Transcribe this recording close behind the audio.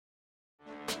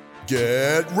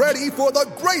Get ready for the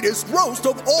greatest roast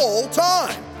of all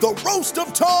time, the Roast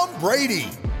of Tom Brady,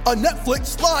 a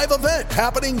Netflix live event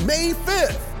happening May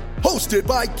 5th. Hosted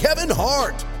by Kevin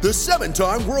Hart, the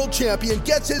 7-time world champion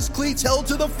gets his cleats held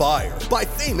to the fire by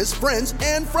famous friends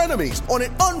and frenemies on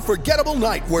an unforgettable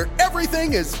night where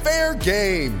everything is fair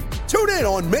game. Tune in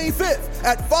on May 5th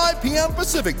at 5 p.m.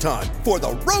 Pacific time for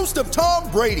the Roast of Tom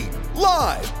Brady,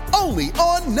 live only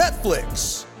on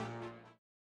Netflix.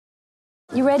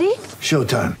 You ready?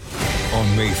 Showtime.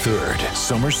 On May 3rd,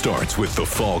 summer starts with The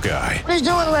Fall Guy. Let's do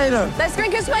it later. Let's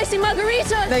drink a spicy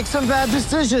margarita. Make some bad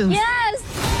decisions. Yes!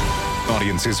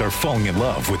 Audiences are falling in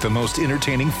love with the most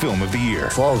entertaining film of the year.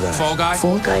 Fall Guy. Fall Guy?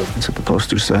 Fall guy. That's what the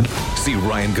poster said. See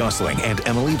Ryan Gosling and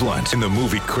Emily Blunt in the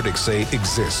movie critics say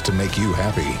exists to make you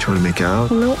happy. Trying to make it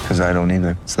out? Nope. Because I don't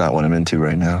either. It's not what I'm into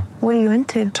right now. What are you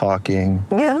into? Talking.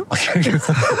 Yeah.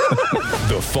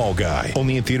 The Fall Guy.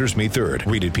 Only in theaters May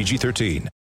 3rd. Rated PG-13.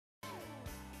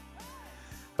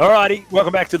 Alrighty,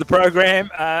 welcome back to the program.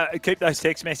 Keep those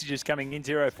text messages coming in,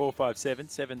 0457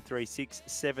 736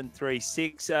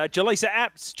 736. Jelisa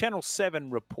Apps, Channel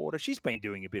 7 reporter. She's been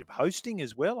doing a bit of hosting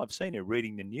as well. I've seen her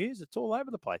reading the news. It's all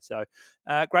over the place. So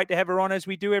great to have her on as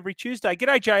we do every Tuesday.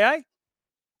 G'day, J.A.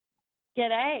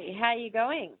 G'day. How are you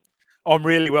going? I'm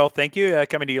really well, thank you.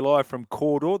 Coming to you live from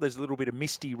Cawdor. There's a little bit of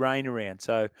misty rain around,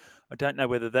 so I don't know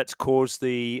whether that's caused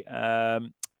the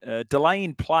delay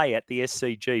in play at the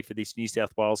SCG for this New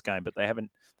South Wales game, but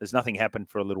there's nothing happened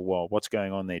for a little while. What's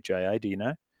going on there, J.A.? Do you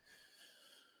know?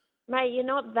 Mate, you're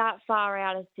not that far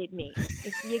out of Sydney.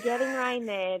 If you're getting rain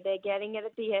there, they're getting it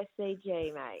at the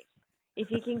SCG, mate.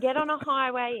 If you can get on a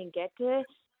highway and get to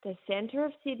the centre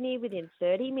of Sydney within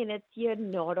 30 minutes, you're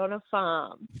not on a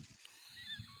farm.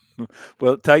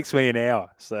 Well, it takes me an hour,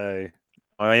 so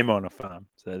I am on a farm.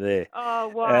 So there. Oh,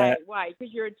 why?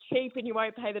 Because you're cheap and you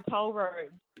won't pay the toll road.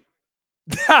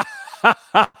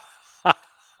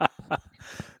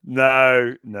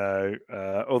 No.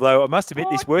 Although I must admit,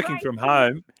 this working great. from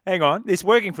home. Hang on, this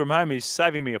working from home is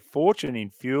saving me a fortune in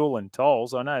fuel and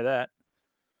tolls. I know that.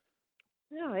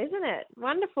 Oh, isn't it?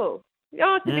 Wonderful.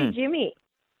 Oh, to be Jimmy.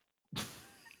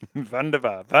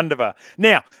 Wunderbar.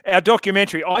 Now, our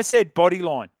documentary, I said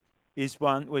Bodyline is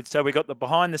one. So we got the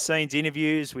behind-the-scenes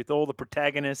interviews with all the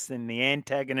protagonists and the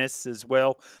antagonists as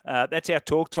well. That's our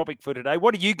talk topic for today.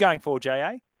 What are you going for,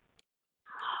 J.A.?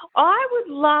 I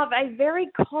would love a very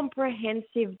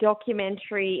comprehensive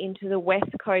documentary into the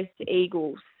West Coast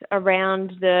Eagles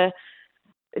around their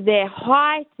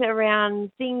height,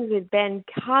 around things with Ben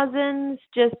Cousins,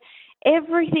 just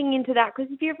everything into that.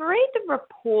 Because if you read the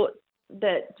reports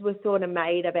that were sort of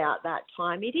made about that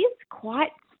time, it is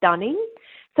quite stunning.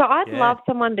 So I'd love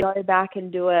someone to go back and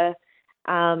do a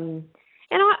and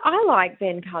I like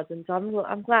Ben Cousins.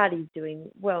 I'm glad he's doing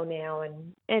well now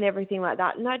and everything like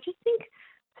that. And I just think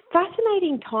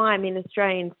fascinating time in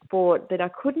Australian sport that I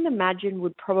couldn't imagine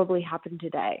would probably happen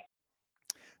today.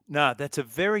 No, that's a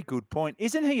very good point.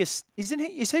 Is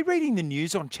he reading the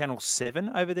news on Channel 7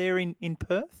 over there in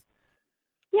Perth?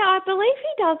 Yeah, I believe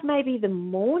he does maybe the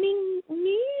morning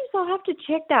news. I'll have to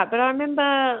check that. But I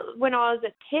remember when I was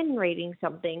at 10 reading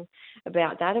something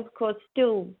about that. Of course,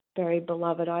 still very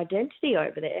beloved identity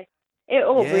over there.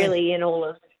 Really in all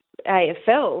of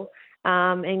AFL.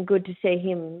 And good to see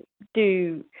him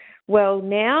do well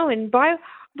now. And by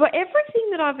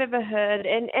everything that I've ever heard,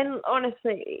 and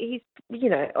honestly, he's,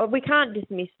 we can't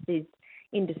dismiss his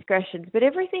indiscretions, but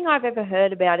everything I've ever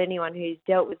heard about anyone who's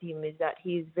dealt with him is that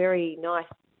he's a very nice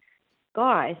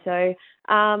guy. So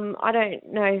I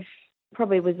don't know if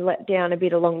probably was let down a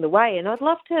bit along the way, and I'd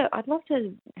love to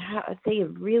see a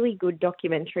really good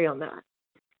documentary on that.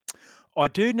 I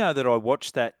do know that I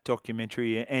watched that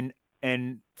documentary, and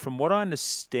from what I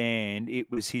understand, it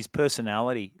was his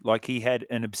personality. Like, he had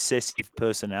an obsessive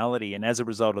personality, and as a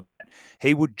result of that,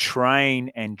 he would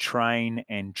train and train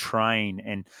and train,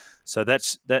 and so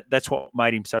that's what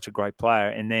made him such a great player.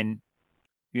 And then,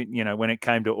 when it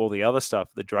came to all the other stuff,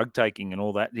 the drug taking and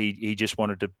all that, he just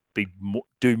wanted to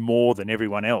do more than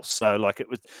everyone else. So, like, it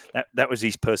was that was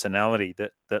his personality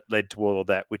that led to all of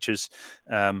that, which is,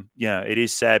 it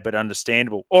is sad but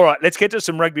understandable. All right, let's get to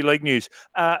some rugby league news.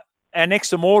 Our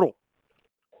next immortal.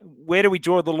 Where do we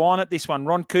draw the line at this one?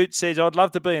 Ron Coote says, I'd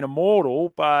love to be an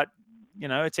immortal, but,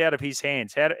 it's out of his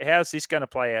hands. How's this going to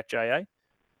play out, J.A.?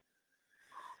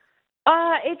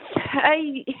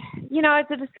 It's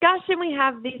a discussion we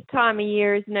have this time of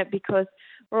year, isn't it? Because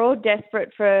we're all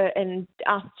desperate for, and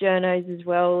us journos as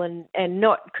well, and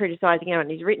not criticising anyone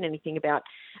who's written anything about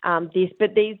this,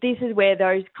 but this is where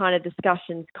those kind of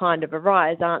discussions kind of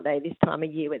arise, aren't they, this time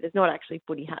of year, where there's not actually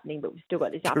footy happening, but we've still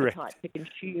got this appetite to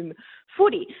consume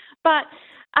footy. But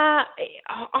I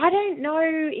don't know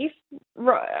if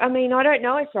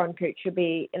Ron Coote should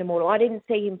be an immortal. I didn't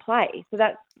see him play, so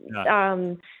that's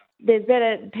No. there's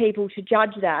better people to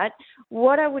judge that.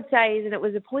 What I would say is, and it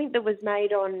was a point that was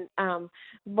made on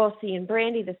Bossy and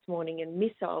Brandy this morning, and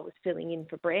Missile was filling in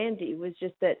for Brandy, was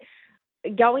just that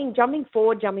jumping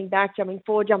forward, jumping back, jumping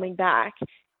forward, jumping back,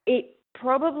 it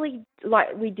probably,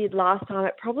 like we did last time,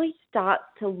 it probably starts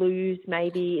to lose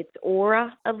maybe its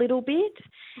aura a little bit.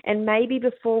 And maybe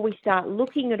before we start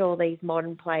looking at all these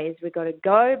modern players, we've got to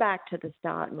go back to the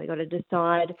start and we've got to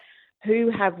decide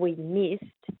who have we missed,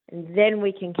 and then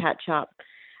we can catch up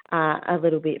a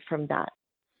little bit from that.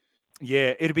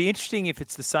 Yeah, it'd be interesting if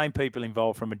it's the same people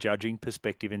involved from a judging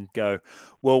perspective and go,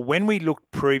 well, when we looked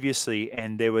previously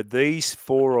and there were these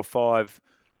 4 or 5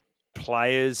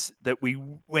 players that we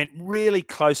went really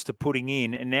close to putting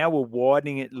in, and now we're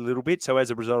widening it a little bit. So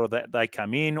as a result of that, they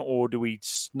come in, or do we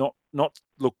not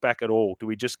look back at all? Do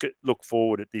we just look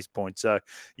forward at this point? So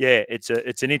yeah, it's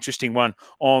an interesting one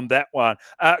on that one.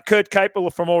 Kurt Capel,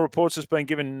 from all reports, has been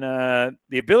given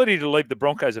the ability to leave the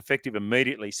Broncos effective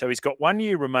immediately. So he's got 1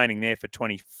 year remaining there for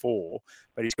 24,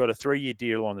 but he's got a 3-year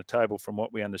deal on the table from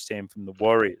what we understand from the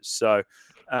Warriors. So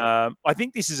I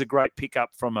think this is a great pickup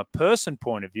from a person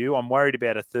point of view. I'm worried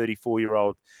about a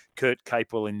 34-year-old Kurt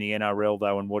Capel in the NRL,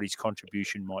 though, and what his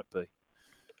contribution might be.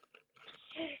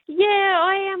 Yeah,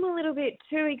 I am a little bit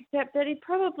too, except that he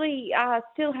probably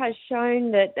still has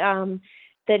shown that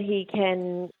that he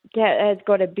has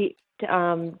got a bit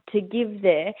to give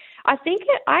there. I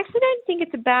actually don't think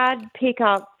it's a bad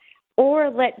pickup or a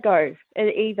let go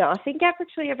either. I think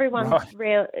actually everyone's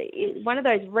one of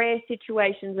those rare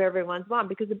situations where everyone's won,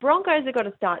 because the Broncos have got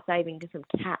to start saving some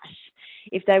cash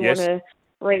if they want to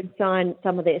re-sign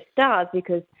some of their stars,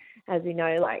 because as we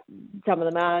know, like, some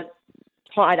of them are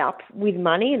tied up with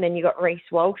money, and then you've got Reece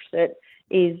Walsh that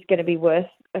is going to be worth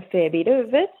a fair bit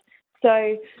of it.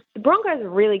 So the Broncos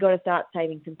have really got to start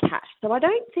saving some cash. So I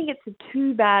don't think it's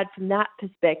too bad from that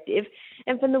perspective.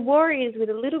 And from the Warriors, with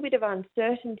a little bit of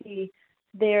uncertainty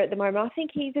there at the moment, I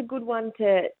think he's a good one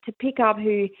to pick up,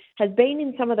 who has been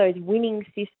in some of those winning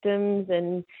systems,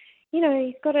 and, you know,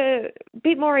 he's got a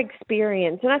bit more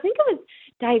experience. And I think it was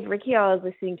Dave Ricky I was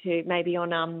listening to maybe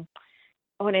on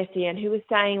SEN, who was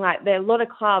saying, like, there are a lot of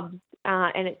clubs,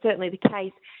 and it's certainly the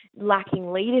case,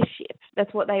 lacking leadership.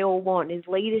 That's what they all want, is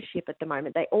leadership at the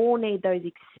moment. They all need those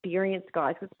experienced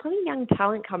guys. There's plenty of young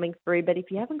talent coming through, but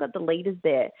if you haven't got the leaders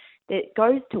there, it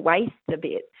goes to waste a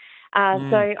bit. So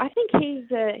I think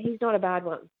he's not a bad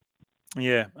one.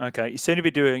 Yeah, okay. You seem to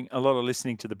be doing a lot of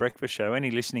listening to the breakfast show.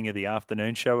 Any listening of the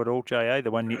afternoon show at all, JA,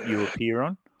 the one that you appear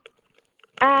on?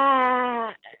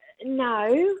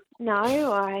 No.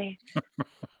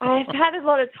 I've had a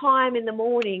lot of time in the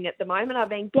morning at the moment. I've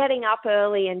been getting up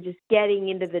early and just getting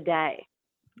into the day.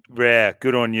 Yeah,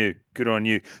 good on you. Good on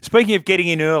you. Speaking of getting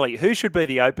in early, who should be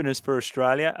the openers for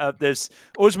Australia? There's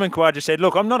Usman Khawaja said,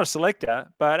 look, I'm not a selector,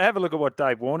 but have a look at what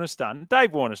Dave Warner's done.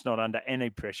 Dave Warner's not under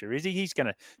any pressure, is he? He's going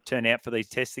to turn out for these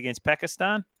tests against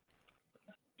Pakistan.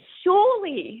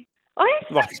 Surely. I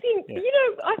think,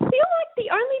 I feel like the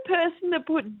only person that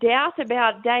put doubt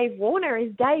about Dave Warner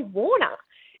is Dave Warner.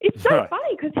 It's so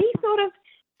funny, because he sort of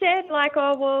said, like,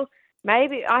 oh, well,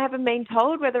 maybe I haven't been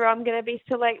told whether I'm going to be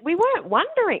selected. We weren't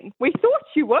wondering. We thought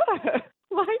you were. Am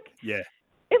I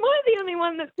the only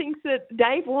one that thinks that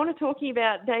Dave Warner, talking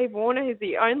about Dave Warner, is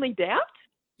the only doubt?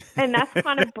 And that's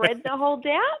kind of bred the whole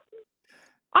doubt?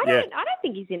 I don't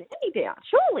think he's in any doubt,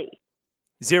 surely.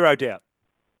 Zero doubt.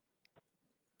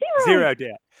 Zero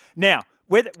doubt. Now,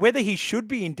 whether he should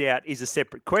be in doubt is a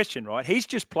separate question, right? He's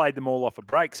just played them all off a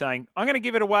break, saying, I'm going to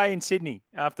give it away in Sydney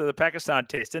after the Pakistan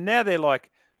test. And now they're like,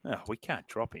 oh, we can't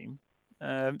drop him.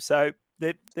 So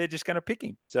they're just going to pick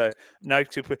him. So no.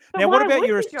 Now, what about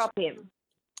your... drop him?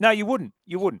 No, you wouldn't.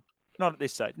 You wouldn't. Not at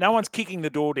this stage. No one's kicking the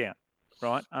door down,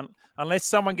 right? Unless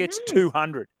someone gets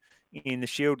 200 in the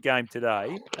Shield game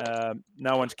today,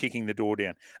 no one's kicking the door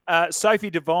down. Sophie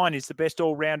Devine is the best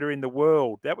all-rounder in the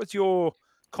world. That was your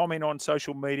comment on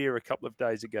social media a couple of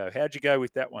days ago. How'd you go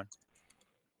with that one?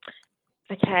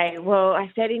 Okay, well, I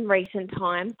said in recent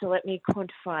times, so let me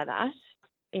quantify that.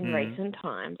 In recent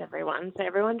times, everyone. So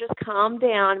everyone just calm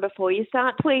down before you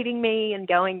start tweeting me and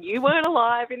going, you weren't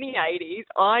alive in the 80s.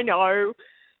 I know.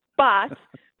 But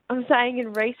I'm saying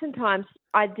in recent times,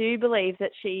 I do believe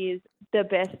that she is the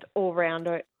best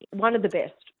all-rounder, one of the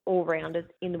best all-rounders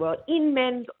in the world, in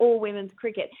men's or women's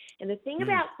cricket. And the thing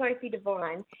about Sophie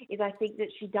Devine is I think that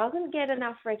she doesn't get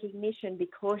enough recognition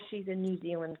because she's a New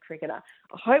Zealand cricketer.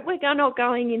 I hope we're not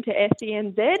going into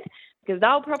SENZ, because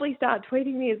they'll probably start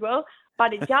tweeting me as well.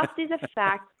 But it just is a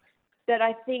fact. that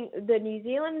I think the New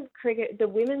Zealand cricket, the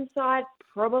women's side,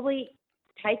 probably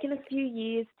taken a few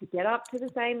years to get up to the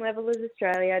same level as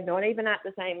Australia, not even at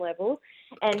the same level.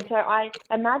 And so I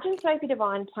imagine Sophie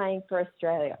Devine playing for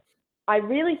Australia. I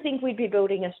really think we'd be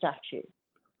building a statue.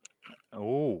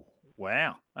 Oh,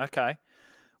 wow. Okay.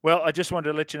 Well, I just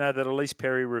wanted to let you know that Elise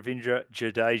Perry, Ravindra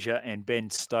Jadeja, and Ben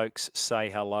Stokes say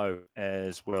hello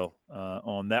as well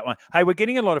on that one. Hey, we're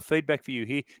getting a lot of feedback for you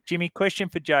here. Jimmy, question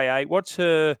for JA. What's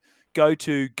her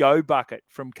go-to go bucket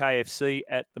from KFC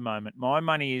at the moment? My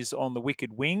money is on the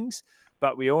Wicked Wings,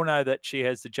 but we all know that she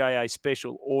has the JA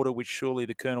special order, which surely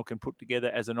the Colonel can put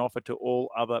together as an offer to all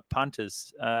other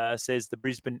punters, says the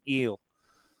Brisbane Eel.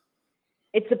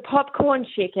 It's a popcorn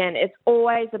chicken. It's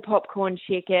always a popcorn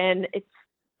chicken.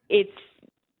 It's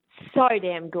so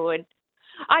damn good.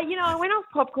 I went off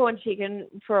popcorn chicken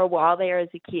for a while there as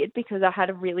a kid because I had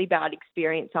a really bad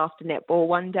experience after netball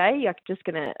one day. I'm just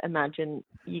going to imagine,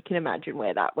 you can imagine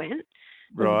where that went.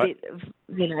 Right.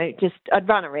 A bit of, just I'd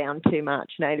run around too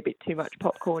much and ate a bit too much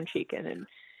popcorn chicken, and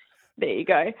there you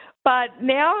go. But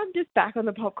now I'm just back on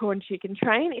the popcorn chicken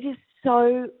train. It is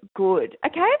so good. Are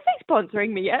KFC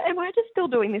sponsoring me yet? Am I just still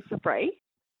doing this for free?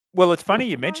 Well, it's funny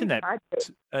you mentioned that.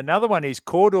 Another one is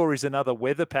Cawdor is another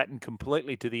weather pattern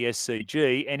completely to the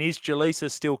SCG. And is Jelisa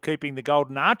still keeping the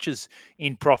Golden Arches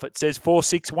in profit? Says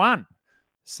 461.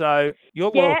 So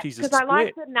your loyalties are split. because I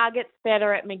like the nuggets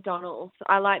better at McDonald's.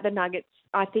 I like the nuggets.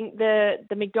 I think the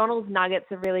McDonald's nuggets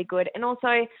are really good. And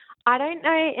also, I don't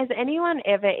know, has anyone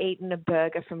ever eaten a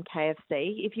burger from KFC?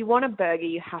 If you want a burger,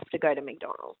 you have to go to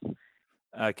McDonald's.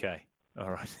 Okay. All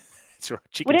right. That's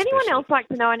right. Would anyone else like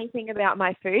to know anything about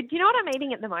my food? Do you know what I'm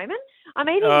eating at the moment? I'm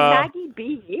eating Maggie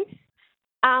Beer,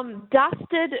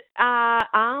 dusted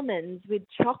almonds with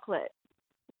chocolate.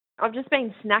 I've just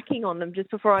been snacking on them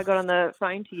just before I got on the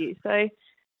phone to you. So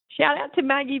shout out to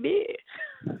Maggie Beer.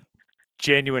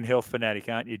 Genuine health fanatic,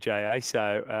 aren't you, J.A.?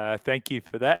 So thank you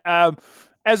for that.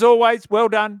 As always, well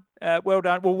done. Well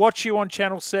done. We'll watch you on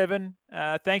Channel 7.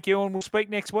 Thank you, and we'll speak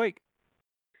next week.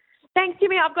 Thanks,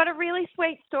 Jimmy. I've got a really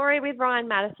sweet story with Ryan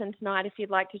Madison tonight if you'd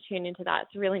like to tune into that.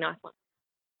 It's a really nice one.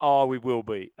 Oh, we will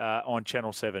be on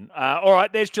Channel 7. All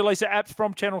right, there's Jelisa Apps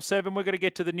from Channel 7. We're going to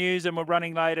get to the news and we're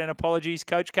running late, and apologies,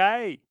 Coach K.